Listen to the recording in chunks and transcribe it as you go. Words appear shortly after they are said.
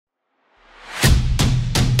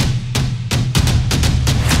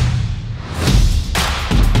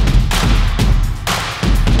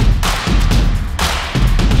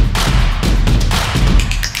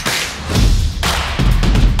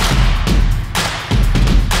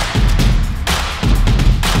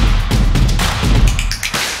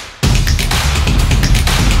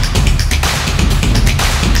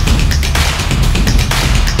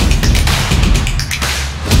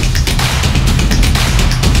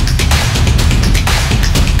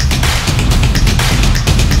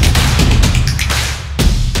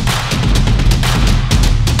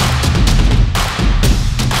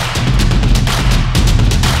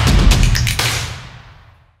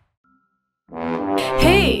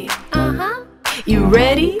Hey, you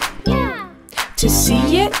ready? Yeah. To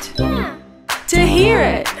see it? Yeah. To hear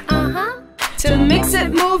it? To mix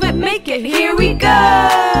it, move it, make it, here we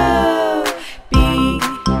go!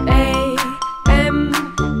 B-A-M-B-I-N-O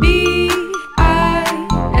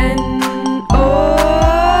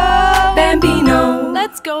Bambino!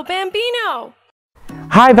 Let's go Bambino!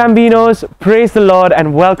 Hi Bambinos, praise the Lord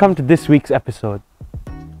and welcome to this week's episode.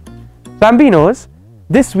 Bambinos,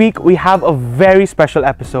 this week we have a very special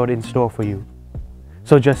episode in store for you.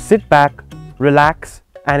 So just sit back, relax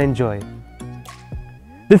and enjoy.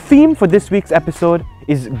 The theme for this week's episode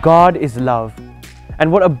is God is love,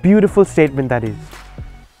 and what a beautiful statement that is,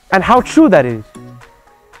 and how true that is.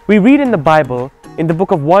 We read in the Bible in the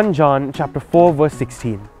book of 1 John chapter 4 verse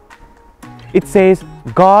 16. It says,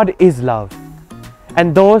 God is love,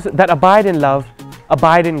 and those that abide in love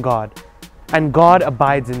abide in God, and God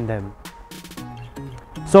abides in them.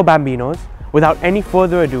 So Bambinos, without any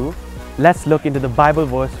further ado, let's look into the Bible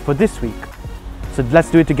verse for this week. So let's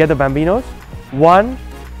do it together, Bambinos. 1,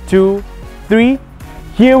 2, 3.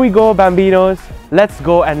 Here we go, Bambinos. Let's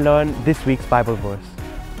go and learn this week's Bible verse.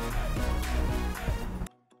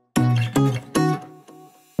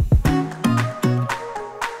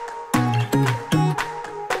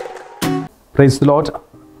 Praise the Lord.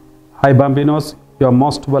 Hi Bambinos, you are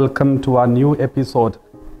most welcome to our new episode.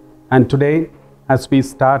 And today, as we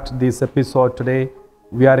start this episode today,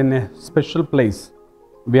 we are in a special place.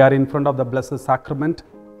 We are in front of the Blessed Sacrament,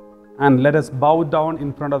 and let us bow down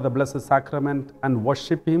in front of the Blessed Sacrament and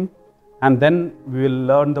worship Him, and then we will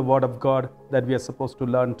learn the Word of God that we are supposed to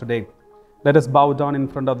learn today. Let us bow down in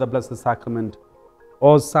front of the Blessed Sacrament.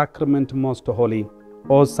 O Sacrament most holy,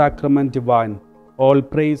 O Sacrament divine, all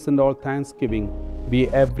praise and all thanksgiving be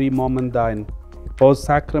every moment thine. O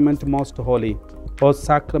Sacrament most holy, O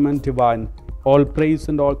Sacrament divine, all praise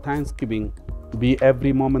and all thanksgiving be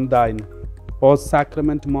every moment thine. O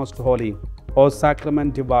Sacrament most holy, O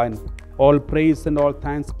Sacrament divine, all praise and all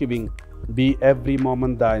thanksgiving be every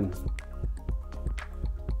moment thine.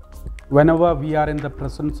 Whenever we are in the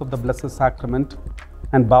presence of the Blessed Sacrament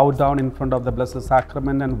and bow down in front of the Blessed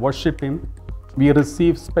Sacrament and worship Him, we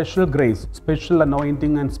receive special grace, special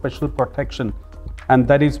anointing and special protection. And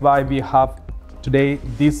that is why we have today,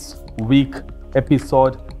 this week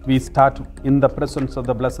episode, we start in the presence of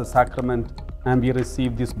the Blessed Sacrament and we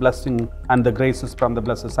receive this blessing and the graces from the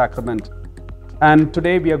Blessed Sacrament. And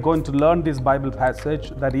today we are going to learn this Bible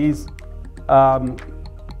passage, that is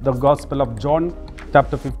the Gospel of John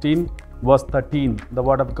chapter 15 verse 13. The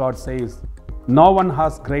Word of God says, "No one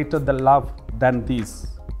has greater the love than this,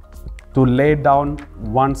 to lay down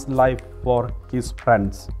one's life for his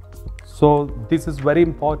friends." So this is very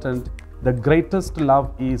important. The greatest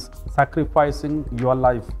love is sacrificing your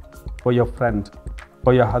life for your friend,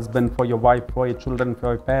 for your husband, for your wife, for your children,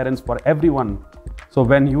 for your parents, for everyone. So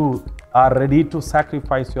when you are ready to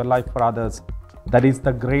sacrifice your life for others, that is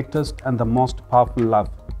the greatest and the most powerful love.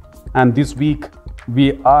 And this week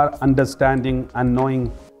we are understanding and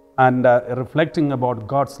knowing and reflecting about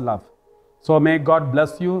God's love. So may God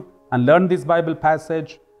bless you and learn this Bible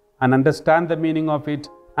passage and understand the meaning of it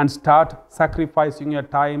and start sacrificing your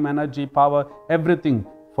time, energy, power, everything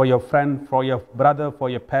for your friend, for your brother, for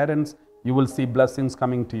your parents. You will see blessings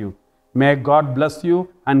coming to you. May God bless you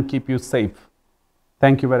and keep you safe.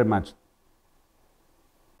 Thank you very much.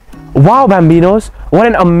 Wow, Bambinos, what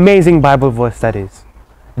an amazing Bible verse that is.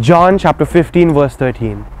 John chapter 15 verse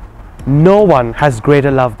 13. No one has greater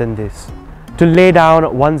love than this, to lay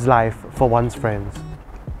down one's life for one's friends.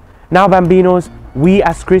 Now Bambinos, we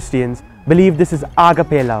as Christians believe this is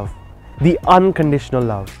agape love, the unconditional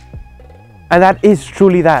love. And that is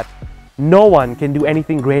truly that. No one can do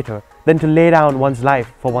anything greater than to lay down one's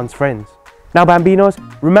life for one's friends. Now Bambinos,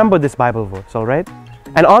 remember this Bible verse, alright?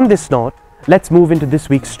 And on this note, let's move into this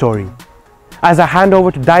week's story, as I hand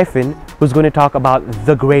over to Daifin, who's going to talk about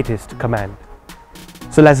the greatest command.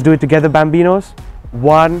 So let's do it together, Bambinos.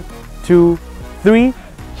 1, 2, 3.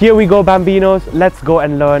 Here we go, Bambinos. Let's go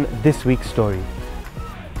and learn this week's story.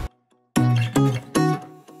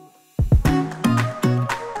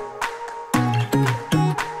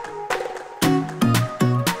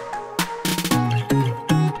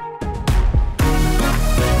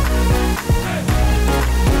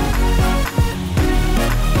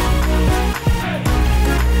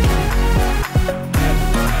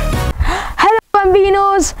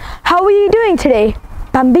 Bambinos, how are you doing today?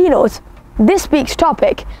 Bambinos, this week's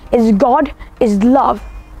topic is God is love.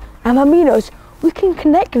 And Bambinos, we can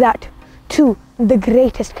connect that to the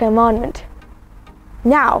greatest commandment.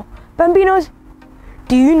 Now, Bambinos,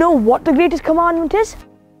 do you know what the greatest commandment is?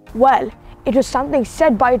 Well, It was something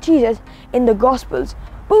said by Jesus in the Gospels,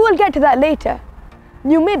 but we'll get to that later.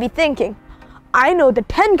 You may be thinking, I know the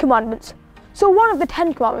 10 commandments, so one of the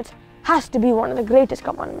 10 commandments has to be one of the greatest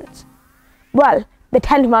commandments. Well, the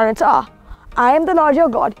 10 commandments are, I am the Lord your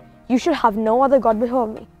God, you shall have no other God before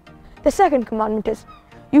me. The second commandment is,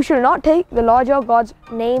 you shall not take the Lord your God's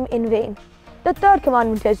name in vain. The third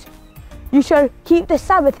commandment is, you shall keep the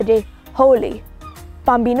Sabbath day holy.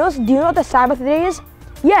 Bambinos, do you know what the Sabbath day is?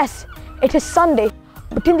 Yes, it is Sunday,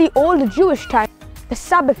 but in the old Jewish time, the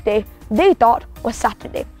Sabbath day they thought was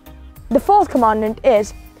Saturday. The fourth commandment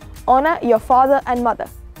is, honor your father and mother.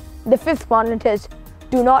 The fifth commandment is,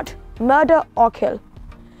 do not murder or kill.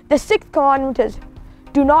 The sixth commandment is,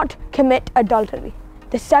 do not commit adultery.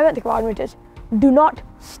 The seventh commandment is, do not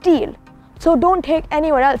steal. So don't take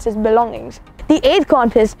anyone else's belongings. The eighth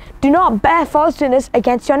commandment is, do not bear false witness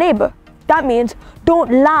against your neighbor. That means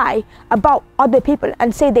don't lie about other people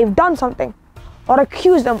and say they've done something or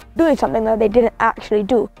accuse them of doing something that they didn't actually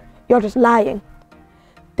do. You're just lying.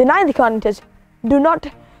 The ninth commandment is, do not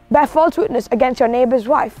bear false witness against your neighbor's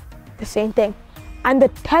wife. The same thing. And the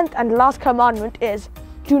 10th and last commandment is,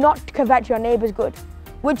 do not covet your neighbor's good,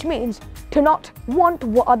 which means to not want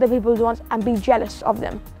what other people want and be jealous of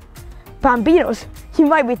them. Bambinos, you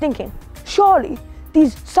might be thinking, surely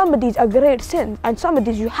some of these are great sins and some of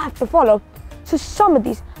these you have to follow, so some of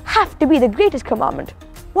these have to be the greatest commandment.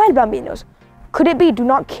 Well, Bambinos, could it be do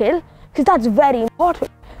not kill? Because that's very important,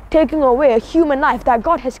 taking away a human life that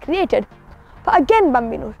God has created. But again,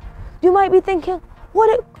 Bambinos, you might be thinking, well,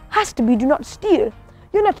 it has to be do not steal.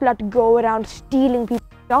 You're not allowed to go around stealing people's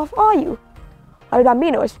stuff, are you? Well,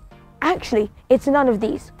 Bambinos, actually, it's none of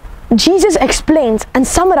these. Jesus explains and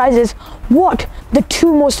summarizes what the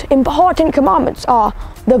two most important commandments are,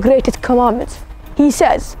 the greatest commandments. He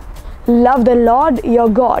says, love the Lord your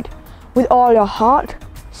God with all your heart,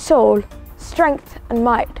 soul, strength and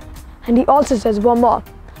might. And he also says one more,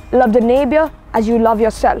 love the neighbor as you love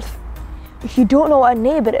yourself. If you don't know what a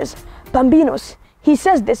neighbor is, Bambinos, he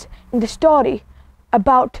says this in the story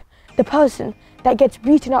about the person that gets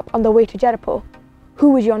beaten up on the way to Jericho.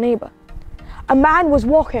 Who is your neighbor? A man was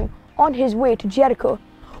walking on his way to Jericho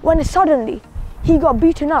when suddenly he got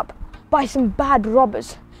beaten up by some bad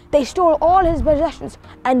robbers. They stole all his possessions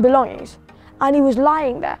and belongings, and he was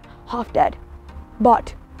lying there half dead.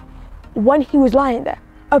 But when he was lying there,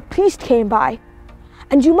 a priest came by,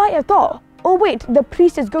 and you might have thought, oh wait, the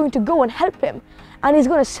priest is going to go and help him and he's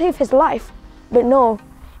going to save his life. But no,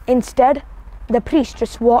 instead the priest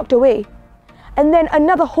just walked away. And then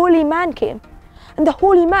another holy man came, and the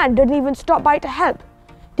holy man didn't even stop by to help.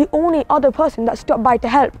 The only other person that stopped by to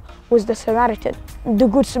help was the Samaritan, the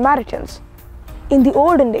Good Samaritans. In the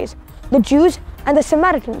olden days, the Jews and the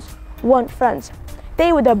Samaritans weren't friends.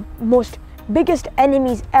 They were the biggest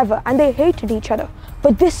enemies ever, and they hated each other.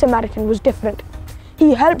 But this Samaritan was different.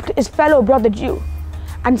 He helped his fellow brother Jew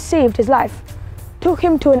and saved his life, took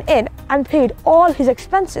him to an inn and paid all his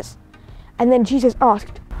expenses. And then Jesus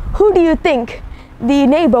asked, who do you think the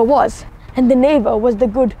neighbor was? And the neighbor was the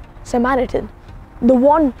Good Samaritan, the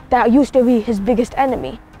one that used to be his biggest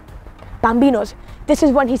enemy. Bambinos, this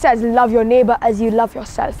is when he says, love your neighbor as you love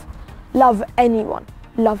yourself. Love anyone,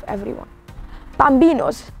 love everyone.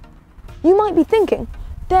 Bambinos, you might be thinking,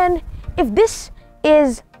 then if this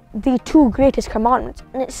is the two greatest commandments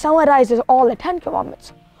and it summarizes all the 10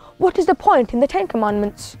 commandments, what is the point in the 10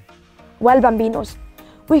 commandments? Well, Bambinos,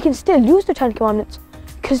 we can still use the 10 commandments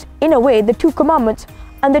because in a way the 2 commandments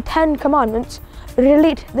and the 10 commandments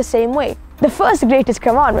relate the same way. The first greatest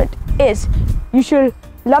commandment is you shall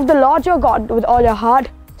love the Lord your God with all your heart,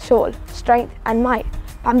 soul, strength and might.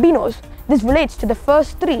 Bambinos, this relates to the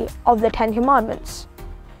first 3 of the 10 commandments.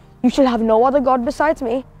 You shall have no other God besides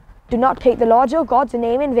me. Do not take the Lord your God's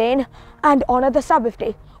name in vain, and honor the Sabbath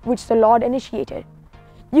day, which the Lord initiated.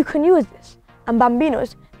 You can use this. And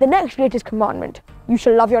Bambinos, the next greatest commandment, you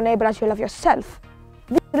shall love your neighbor as you love yourself.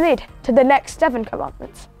 These relate to the next 7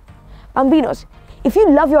 commandments. Bambinos, if you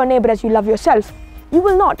love your neighbor as you love yourself, you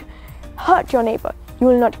will not hurt your neighbor, you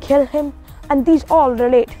will not kill him, and these all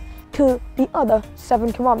relate to the other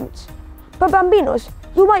 7 commandments. But Bambinos,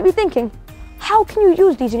 you might be thinking, how can you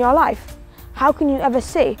use these in your life? How can you ever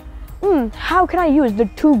say, how can I use the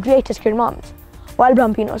 2 greatest commandments? Well,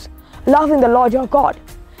 Bambinos, loving the Lord your God,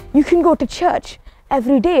 you can go to church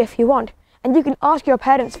every day if you want, and you can ask your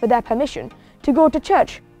parents for their permission to go to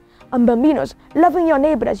church. And Bambinos, loving your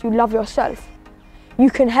neighbor as you love yourself. You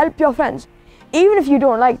can help your friends, even if you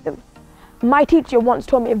don't like them. My teacher once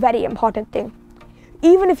told me a very important thing.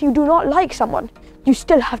 Even if you do not like someone, you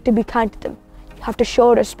still have to be kind to them. You have to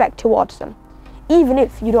show respect towards them, even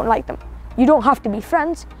if you don't like them. You don't have to be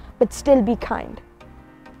friends, but still be kind.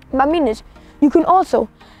 Bambinos, you can also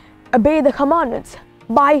obey the commandments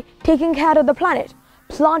by taking care of the planet,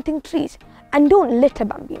 planting trees, and don't litter,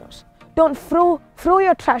 Bambinos. Don't throw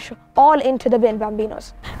your trash all into the bin,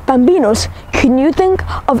 Bambinos. Bambinos, can you think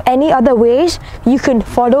of any other ways you can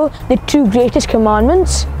follow the 2 greatest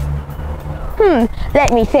commandments?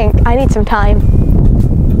 Let me think. I need some time.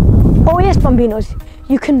 Oh yes, Bambinos,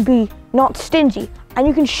 you can be not stingy, and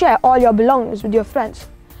you can share all your belongings with your friends,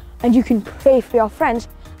 and you can pray for your friends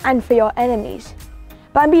and for your enemies.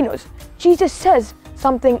 Bambinos, Jesus says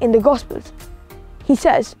something in the Gospels. He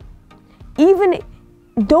says,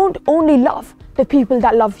 don't only love the people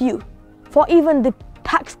that love you, for even the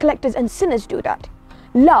tax collectors and sinners do that.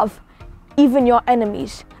 Love even your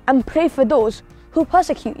enemies and pray for those who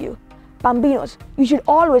persecute you. Bambinos, you should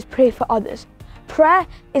always pray for others. Prayer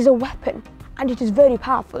is a weapon and it is very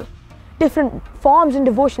powerful. Different forms and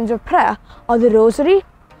devotions of prayer are the Rosary,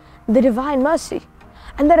 the Divine Mercy,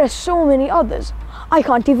 and there are so many others. I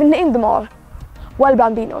can't even name them all. Well,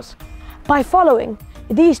 Bambinos, by following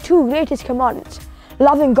these 2 greatest commandments,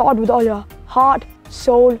 loving God with all your heart,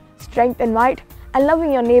 soul, strength and might, and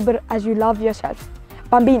loving your neighbor as you love yourself,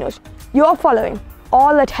 Bambinos, you are following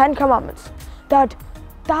all the 10 commandments that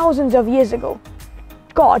thousands of years ago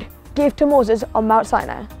God gave to Moses on Mount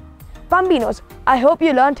Sinai. Bambinos, I hope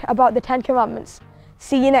you learned about the 10 commandments.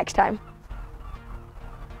 See you next time.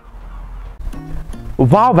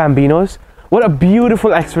 Wow, Bambinos, what a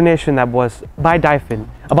beautiful explanation that was by Dyphon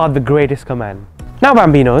about the greatest command. Now,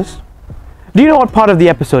 Bambinos, do you know what part of the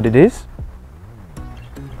episode it is?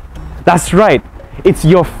 That's right, it's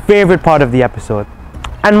your favorite part of the episode.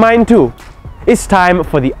 And mine too. It's time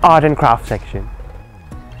for the art and craft section.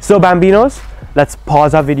 So Bambinos, let's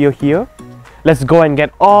pause our video here. Let's go and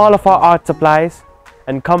get all of our art supplies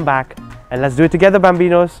and come back and let's do it together,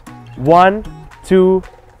 Bambinos. 1, 2,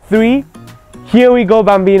 3. Here we go,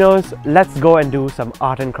 Bambinos. Let's go and do some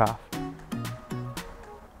art and craft.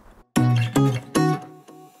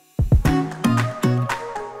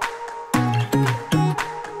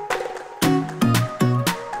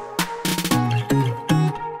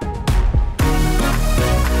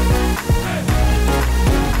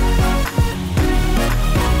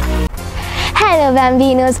 Hello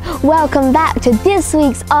Bambinos, welcome back to this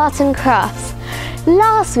week's Art and Crafts.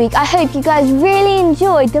 Last week I hope you guys really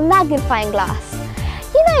enjoyed the magnifying glass.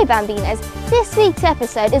 You know Bambinos, this week's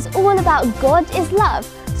episode is all about God is love.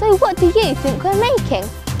 So what do you think we're making?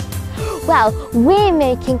 Well, we're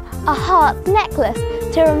making a heart necklace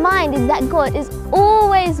to remind us that God is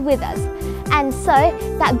always with us and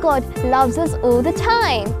so that God loves us all the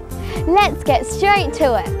time. Let's get straight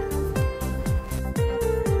to it.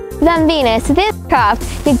 Bambinos, for this craft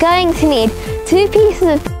you're going to need 2 pieces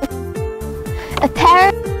of a pair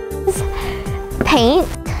of paint,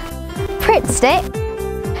 Pritt stick,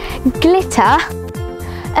 glitter,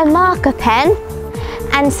 a marker pen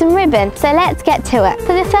and some ribbon. So let's get to it.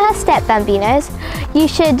 For the first step, Bambinos, you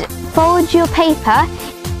should fold your paper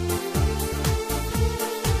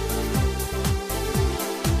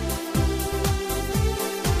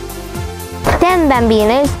then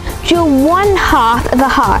Bambinos, draw 1/2 of a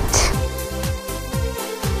heart.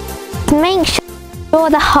 Make sure you draw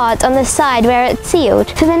the heart on the side where it's sealed.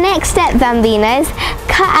 For the next step, Bambinos,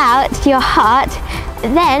 cut out your heart.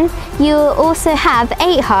 Then you'll also have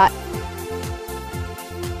 8 hearts.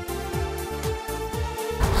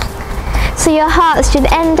 So your hearts should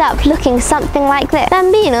end up looking something like this.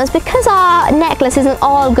 Bambinos, because our necklace isn't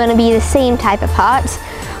all going to be the same type of hearts,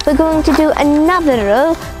 we're going to do another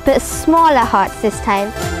row, but smaller hearts this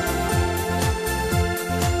time.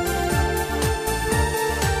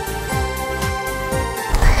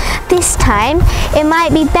 This time, it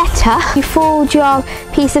might be better you fold your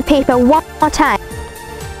piece of paper one more time.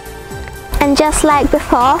 And just like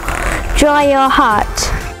before, draw your heart.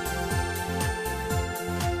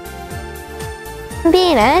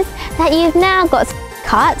 Bambinos, that you've now got some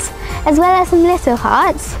hearts, as well as some little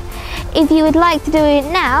hearts. If you would like to do it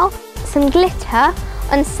now, some glitter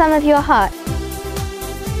on some of your hearts.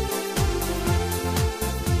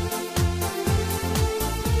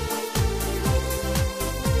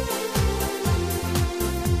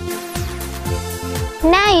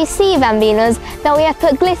 Now you see, Bambinos, that we have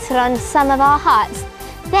put glitter on some of our hearts.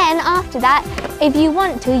 Then after that, if you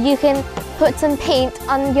want to, you can put some paint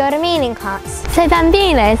on your remaining hearts. So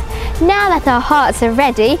Bambinos, now that our hearts are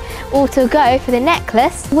ready, all to go for the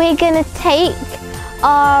necklace, we're going to take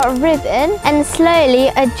our ribbon and slowly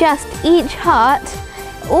adjust each heart,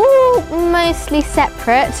 all mostly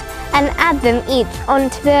separate, and add them each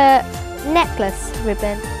onto the necklace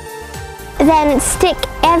ribbon. then stick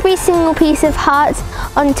every single piece of heart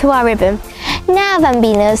onto our ribbon. Now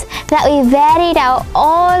Bambinos, that we've varied out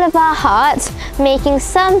all of our hearts, making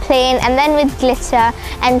some plain and then with glitter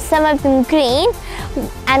and some of them green,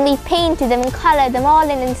 and we painted them and coloured them all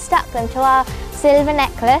in and stuck them to our silver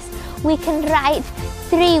necklace, we can write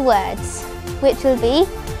 3 words, which will be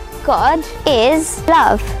God is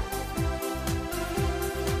love.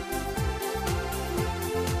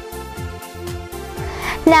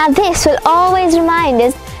 Now this will always remind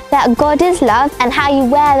us that God is love, and how you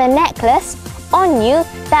wear the necklace on you,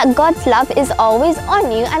 that God's love is always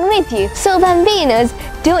on you and with you. So Bambinos,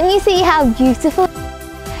 don't you see how beautiful?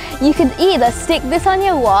 You could either stick this on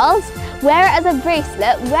your walls, wear it as a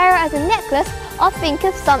bracelet, wear it as a necklace, or think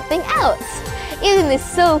of something else. Isn't this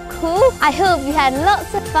so cool? I hope you had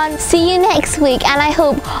lots of fun. See you next week, and I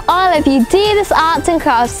hope all of you do this arts and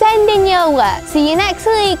crafts. Send in your work. See you next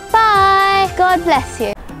week. Bye. God bless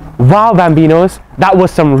you. Wow, Bambinos, that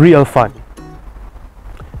was some real fun.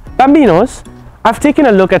 Bambinos, I've taken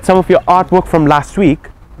a look at some of your artwork from last week,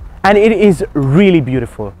 and it is really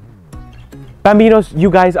beautiful. Bambinos, you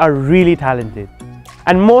guys are really talented,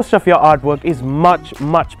 and most of your artwork is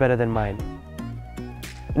much better than mine.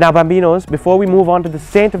 Now Bambinos, before we move on to the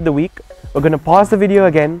Saint of the Week, we're going to pause the video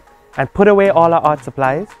again and put away all our art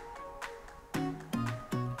supplies.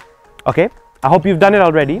 Okay, I hope you've done it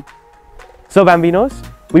already. So Bambinos,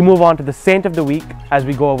 we move on to the Saint of the Week as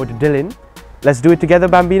we go over to Dylan. Let's do it together,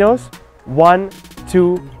 Bambinos. 1,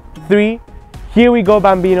 2, 3. Here we go,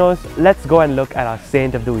 Bambinos. Let's go and look at our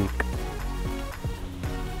Saint of the Week.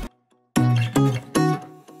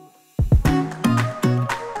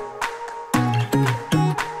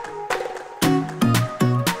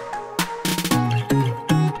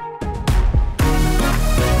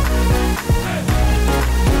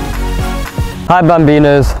 Hi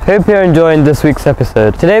Bambinos, hope you're enjoying this week's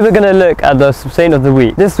episode. Today we're going to look at the Saint of the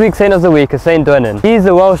Week. This week's Saint of the Week is Saint Dwynwen. He's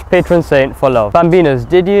the Welsh patron saint for love. Bambinos,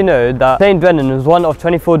 did you know that Saint Dwynwen was one of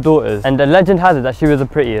 24 daughters, and the legend has it that she was the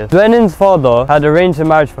prettiest? Dwynwen's father had arranged a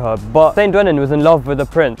marriage for her, but Saint Dwynwen was in love with a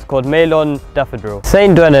prince called Maelon Daffodil.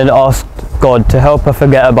 Saint Dwynwen asked God to help her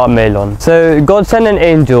forget about Maelon. So God sent an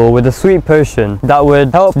angel with a sweet potion that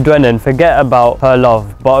would help Dwynwen forget about her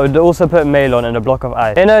love, but would also put Maelon in a block of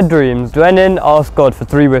ice. In her dreams, Dwynwen asked God for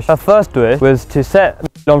 3 wishes. Her first wish was to set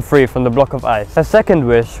Maelon free from the block of ice. Her second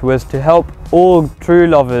wish was to help all true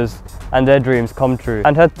lovers and their dreams come true.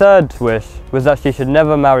 And her third wish was that she should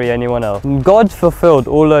never marry anyone else. God fulfilled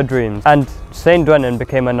all her dreams, and Saint Dwynwen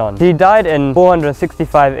became a nun. She died in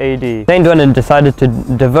 465 AD. Saint Dwynwen decided to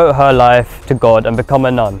devote her life to God and become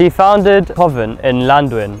a nun. She founded a convent in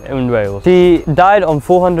Llanddwyn in Wales. She died on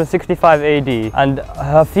 465 AD, and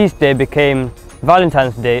her feast day became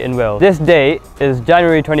Valentine's Day in Wales. This day is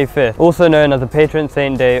January 25th, also known as the patron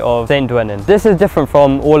saint day of Saint Dwynwen. This is different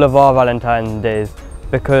from all of our Valentine's days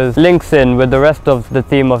because links in with the rest of the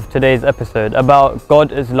theme of today's episode about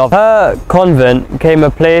God is love. Her convent became a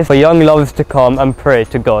place for young lovers to come and pray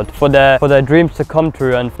to God for their dreams to come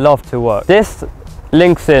true and love to work. This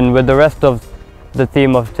links in with the rest of the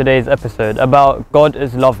theme of today's episode about God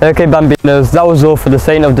is love. Okay Bambinos, that was all for the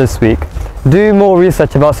saint of this week. Do more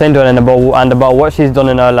research about Saint Dwynwen and about what she's done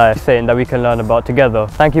in her life, saying that we can learn about together.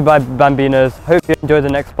 Thank you, bye Bambinos. Hope you enjoy the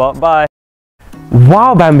next part. Bye.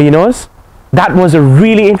 Wow, Bambinos, that was a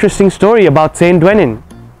really interesting story about Saint Dwynwen.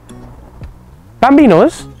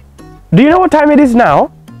 Bambinos, do you know what time it is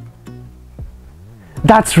now?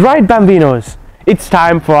 That's right, Bambinos. It's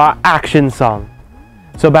time for our action song.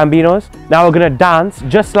 So Bambinos, now we're gonna dance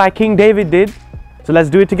just like King David did. So let's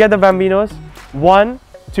do it together, Bambinos. 1,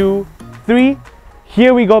 2, 3.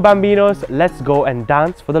 Here we go, Bambinos. Let's go and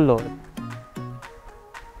dance for the Lord.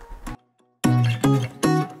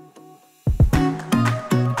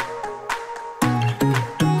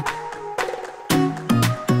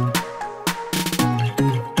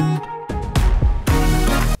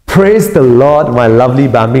 Praise the Lord, my lovely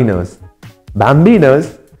Bambinos.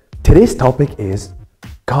 Bambinos, today's topic is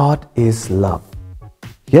God is love.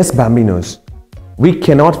 Yes, Bambinos, we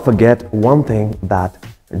cannot forget one thing, that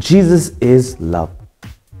Jesus is love.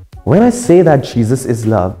 When I say that Jesus is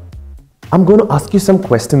love, I'm going to ask you some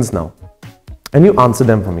questions now, and you answer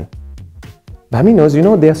them for me. Bambinos, you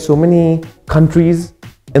know there are so many countries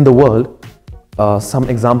in the world. Some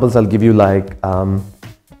examples I'll give you, like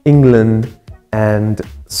England and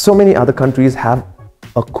so many other countries have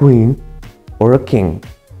a queen or a king.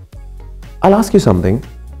 I'll ask you something.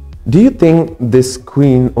 Do you think this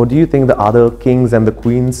queen, or do you think the other kings and the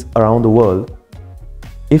queens around the world,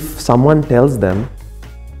 if someone tells them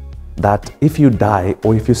that if you die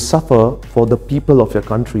or if you suffer for the people of your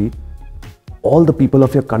country, all the people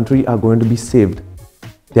of your country are going to be saved.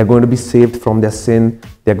 They are going to be saved from their sin.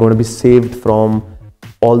 They are going to be saved from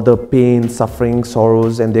all the pain, suffering,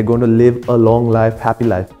 sorrows, and they're going to live a long life, happy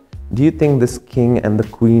life. Do you think this king and the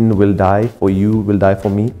queen will die for you, will die for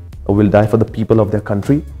me, or will die for the people of their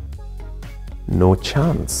country? No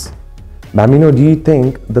chance. Bambino, do you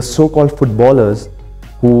think the so-called footballers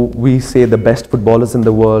who we say the best footballers in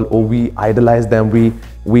the world, or we idolize them,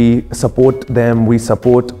 we support them, we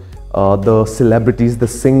support the celebrities, the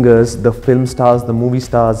singers, the film stars, the movie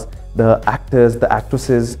stars, the actors, the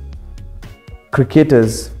actresses,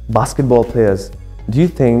 cricketers, basketball players. Do you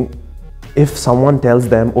think if someone tells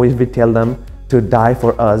them, or if we tell them to die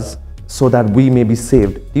for us so that we may be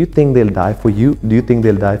saved, do you think they'll die for you? Do you think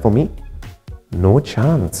they'll die for me? No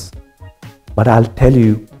chance. But I'll tell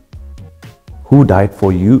you who died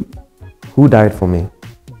for you, who died for me.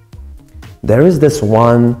 There is this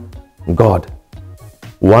one God,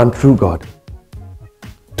 one true God.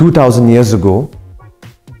 2000 years ago,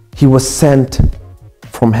 He was sent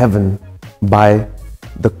from heaven by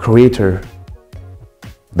the Creator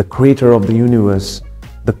of the universe,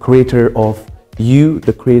 the Creator of you,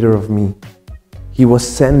 the Creator of me. He was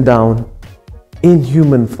sent down in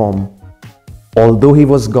human form. Although He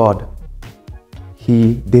was God,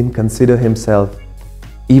 He didn't consider Himself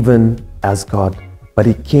even as God, but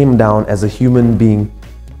He came down as a human being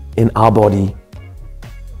in our body.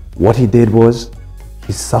 What He did was,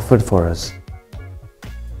 He suffered for us.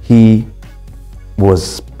 He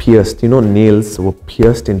was pierced. You know, nails were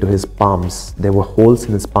pierced into His palms. There were holes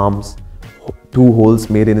in His palms, 2 holes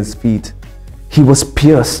made in His feet. He was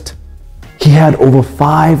pierced. He had over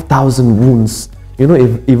 5,000 wounds. You know,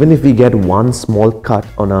 even if we get one small cut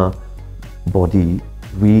on our body,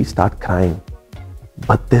 we start crying.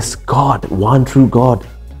 But this God, one true God,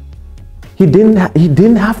 He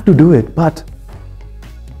didn't have to do it, but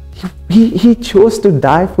He chose to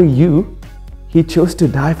die for you. He chose to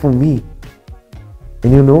die for me.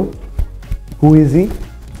 And you know, who is He?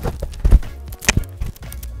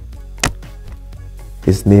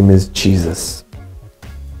 His name is Jesus.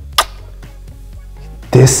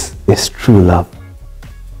 This is true love.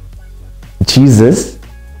 Jesus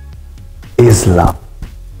is love.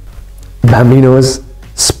 Bambinos,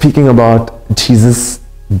 speaking about Jesus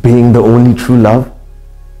being the only true love,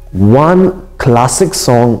 one classic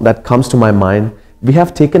song that comes to my mind, we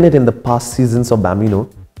have taken it in the past seasons of Bambino,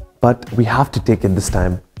 but we have to take it this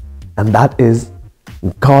time, and that is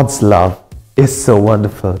God's love is so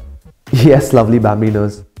wonderful. Yes, lovely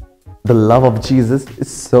Bambinos, the love of Jesus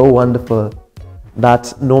is so wonderful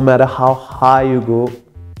that no matter how high you go,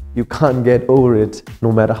 you can't get over it.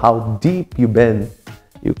 No matter how deep you bend,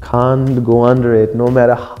 you can't go under it. No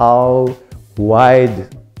matter how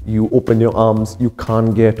wide you open your arms, you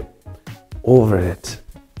can't get over it.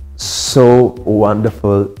 So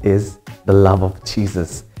wonderful is the love of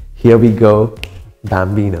Jesus. Here we go,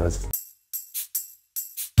 Bambinos.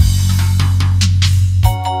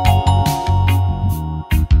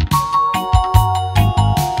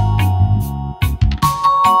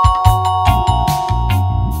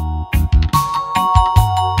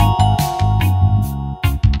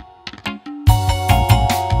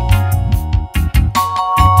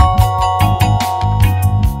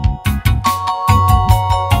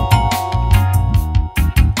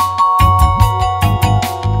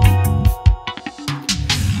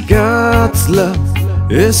 God's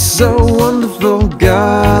love is so wonderful.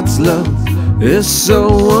 God's love is so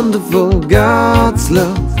wonderful. God's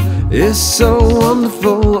love is so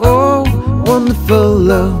wonderful. Oh, wonderful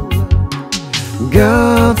love.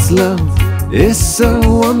 God's love is so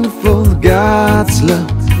wonderful. God's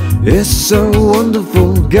love is so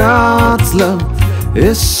wonderful. God's love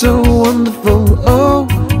is so wonderful. Oh,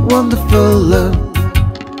 wonderful love.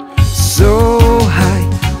 So high,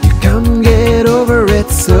 you can't get over it.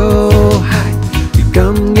 So high, you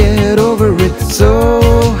can't get over it. So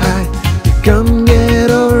high, you can't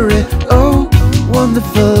get over it. Oh,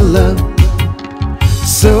 wonderful love.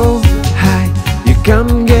 So high, you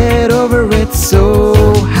can't get over it. So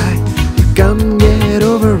high, you can't get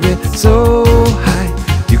over it. So high,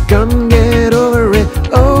 you can't get over it.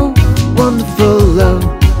 Oh, wonderful love.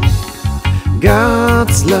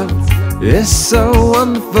 God's love is so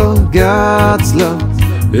wonderful. God's love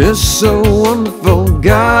is so wonderful.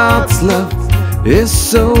 God's love is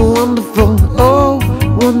so wonderful. Oh,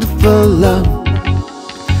 wonderful love.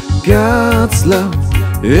 God's love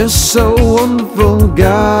is so wonderful.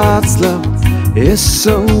 God's love is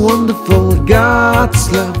so wonderful. God's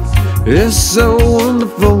love is so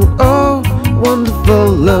wonderful. Oh,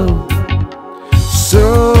 wonderful love.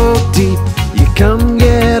 So deep, you can't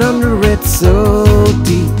get under it. So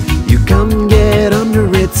deep, You can't get under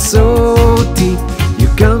it. So deep, you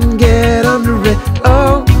can't get under it.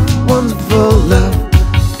 Oh, wonderful love.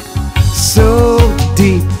 So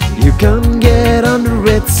deep, you can't get under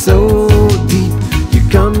it. So deep, you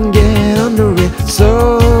can't get under it.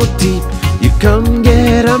 So deep, you can't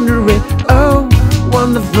get under it. Oh,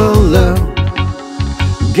 wonderful love.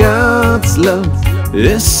 God's love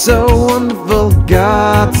is so wonderful.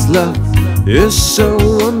 God's love is so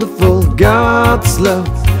wonderful. God's love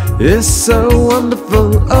is so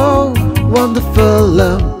wonderful. Oh, wonderful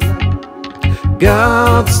love.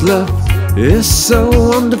 God's love is so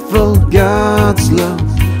wonderful. God's love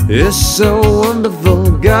is so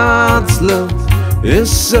wonderful. God's love is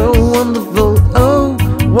so wonderful. Oh,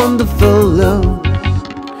 wonderful love.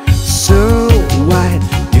 So wide,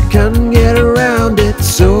 you can't get around it.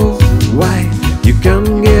 So wide, you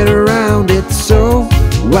can't get around it. So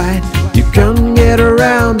wide, you can't get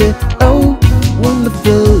around it. Oh,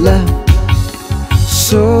 wonderful love.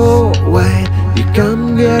 So wide, you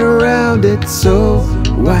can't get around it. So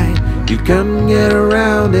wide, you can't get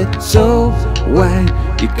around it. So wide,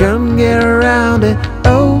 you can't get around it.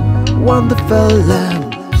 Oh, wonderful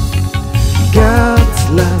love. God's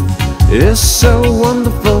love is so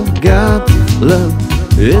wonderful. God's love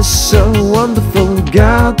is so wonderful.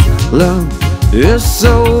 God's love is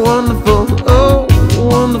so wonderful. Oh,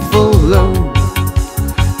 wonderful love.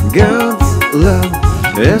 God's love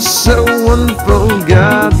is so wonderful.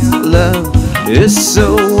 God's love is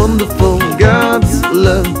so wonderful. God's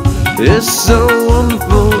love is so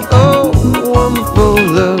wonderful. Oh, wonderful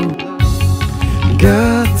love.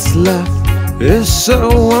 God's love is so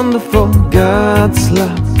wonderful. God's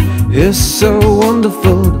love is so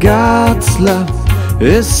wonderful. God's love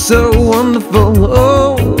is so wonderful.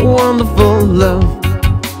 Oh, wonderful love.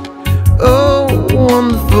 Oh,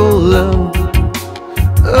 wonderful love.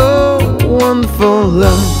 Oh, wonderful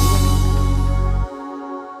love.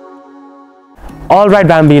 Alright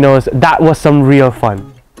Bambinos, that was some real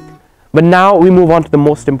fun. But now we move on to the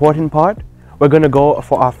most important part. We're going to go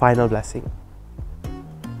for our final blessing.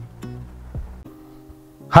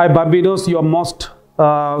 Hi Bambinos, you are most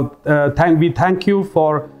we thank you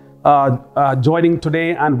for joining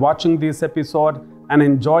today and watching this episode and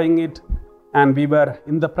enjoying it. And we were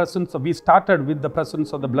in the presence of, we started with the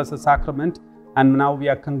presence of the Blessed Sacrament, and now we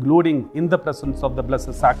are concluding in the presence of the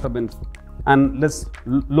Blessed Sacrament. And let's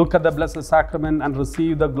look at the Blessed Sacrament and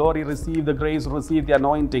receive the glory, receive the grace, receive the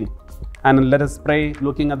anointing. And let us pray,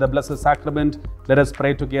 looking at the Blessed Sacrament. Let us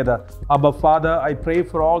pray together. Abba Father, I pray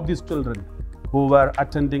for all these children who were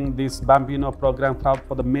attending this Bambino program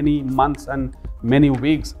for the many months and many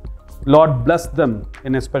weeks. Lord, bless them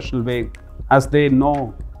in a special way as they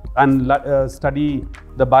know and study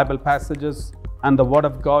the Bible passages and the Word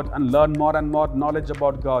of God and learn more and more knowledge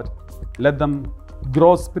about God. Let them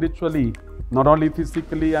grow spiritually, not only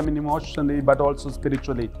physically, emotionally, but also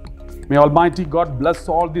spiritually. May Almighty God bless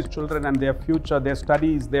all these children and their future, their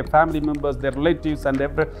studies, their family members, their relatives and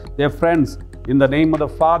their friends. In the name of the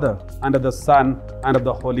Father, and of the Son, and of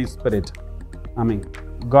the Holy Spirit. Amen.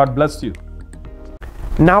 God bless you.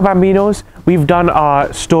 Now Bambinos, we've done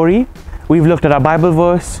our story, we've looked at our Bible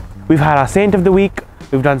verse, we've had our Saint of the Week,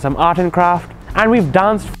 we've done some art and craft, and we've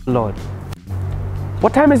danced for the Lord.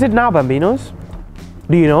 What time is it now, Bambinos?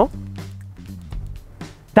 Do you know?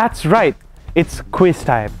 That's right, it's quiz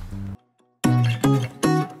time.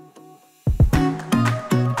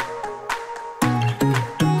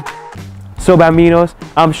 So Bambinos,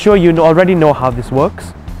 I'm sure you already know how this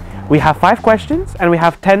works. We have 5 questions and we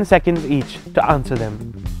have 10 seconds each to answer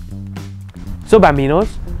them. So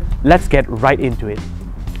Bambinos, let's get right into it.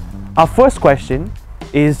 Our first question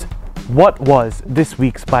is, what was this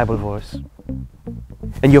week's Bible verse?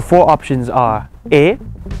 And your 4 options are A.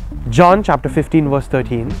 John chapter 15 verse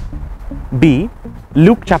 13, B.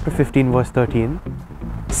 Luke chapter 15 verse 13,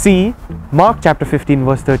 C. Mark chapter 15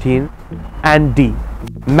 verse 13, and D.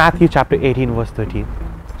 Matthew chapter 18 verse 13.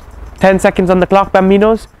 10 seconds on the clock,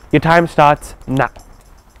 Bambinos. Your time starts now.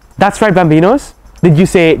 That's right, Bambinos. Did you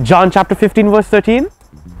say John chapter 15 verse 13?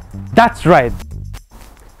 That's right.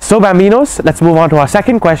 So Bambinos, let's move on to our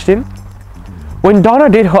second question. When Donna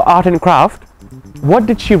did her art and craft, what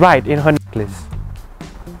did she write in her necklace?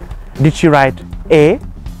 Did she write A.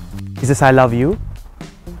 Jesus, I love you?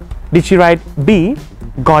 Did she write B.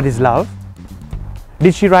 God is love?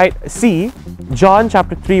 Did she write C. John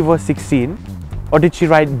chapter 3 verse 16? Or did she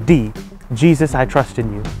write D. Jesus, I trust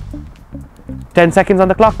in you? 10 seconds on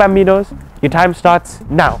the clock, Bambinos. Your time starts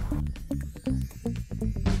now.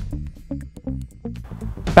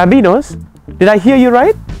 Bambinos, did I hear you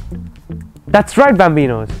right? That's right,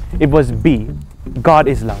 Bambinos. It was B. God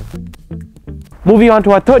is love. Moving on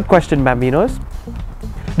to our third question, Bambinos.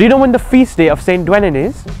 Do you know when the feast day of Saint Dwenin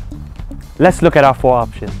is? Let's look at our four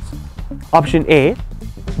options. Option A,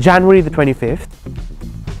 January the 25th.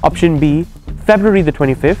 Option B, February the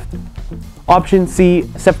 25th. Option C,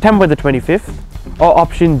 September the 25th. Or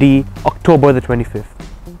option D, October the 25th.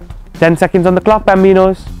 10 seconds on the clock,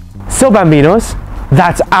 Bambinos. So Bambinos,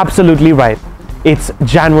 that's absolutely right. It's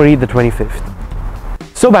January the 25th.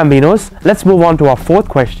 So Bambinos, let's move on to our fourth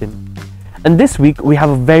question. And this week we have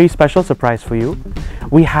a very special surprise for you.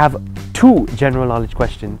 We have 2 general knowledge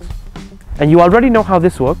questions. And you already know how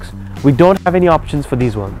this works. We don't have any options for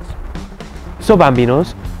these ones. So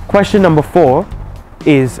Bambinos, question number 4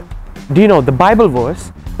 is, do you know the Bible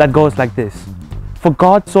verse that goes like this? For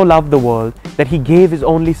God so loved the world that he gave his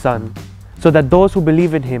only Son, so that those who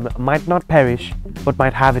believe in him might not perish, but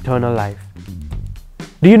might have eternal life.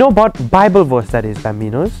 Do you know what Bible verse that is,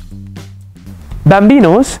 Bambinos?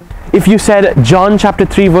 Bambinos, if you said John chapter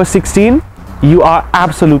 3 verse 16, you are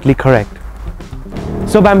absolutely correct.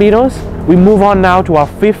 So Bambinos, we move on now to our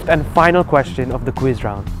 5th and final question of the quiz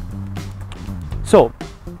round. So,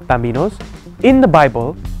 Bambinos, in the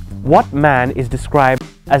Bible, what man is described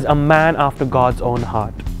as a man after God's own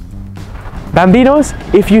heart? Bambinos,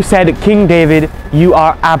 if you said King David, you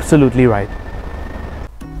are absolutely right.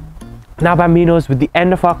 Now Bambinos, with the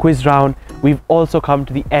end of our quiz round, we've also come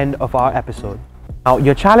to the end of our episode. Now,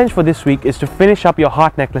 your challenge for this week is to finish up your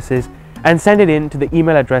heart necklaces and send it in to the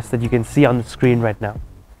email address that you can see on the screen right now.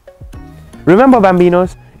 Remember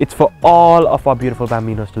Bambinos, it's for all of our beautiful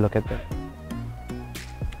Bambinos to look at them.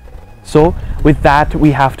 So, with that,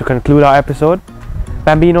 we have to conclude our episode.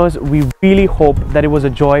 Bambinos, we really hope that it was a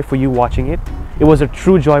joy for you watching it. It was a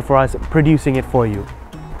true joy for us producing it for you.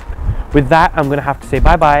 With that, I'm going to have to say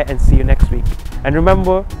bye-bye and see you next week. And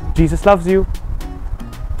remember, Jesus loves you.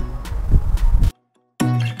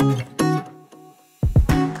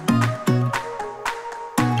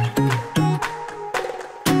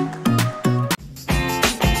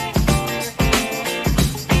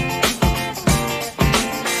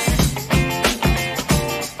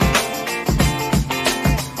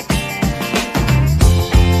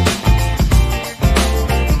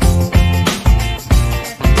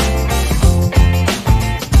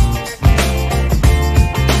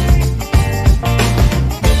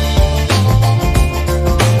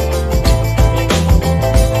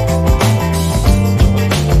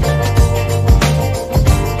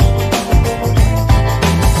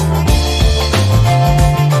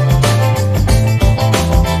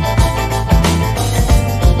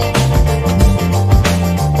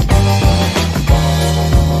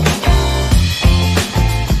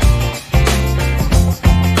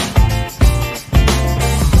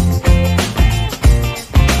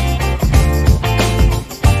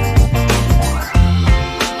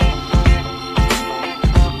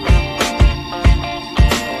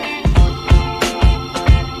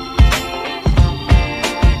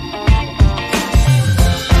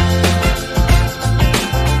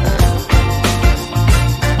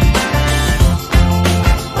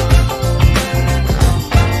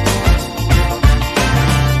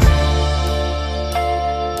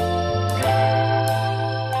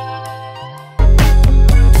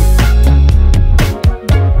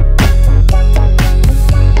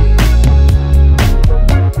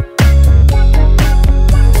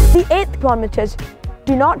 Kilometers.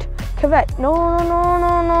 Do not covet. No.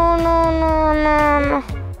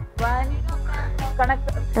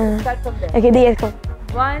 Okay, there you go.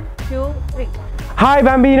 1, 2, 3. Hi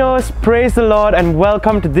Bambinos, praise the Lord and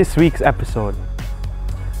welcome to this week's episode.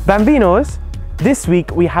 Bambinos, this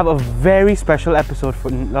week we have a very special episode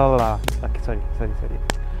for... Okay, sorry.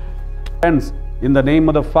 Friends, in the name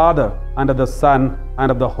of the Father, and of the Son, and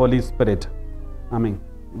of the Holy Spirit. Amen.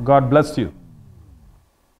 God bless you.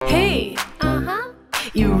 Hey,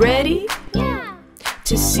 you ready? Yeah.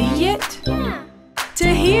 To see it? Yeah. To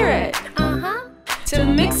hear it? To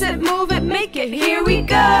mix it, move it, make it, here we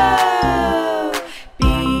go!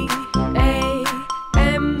 B-A-M-B-I-N-O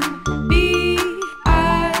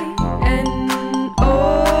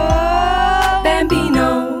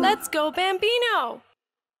Bambino! Let's go Bambino!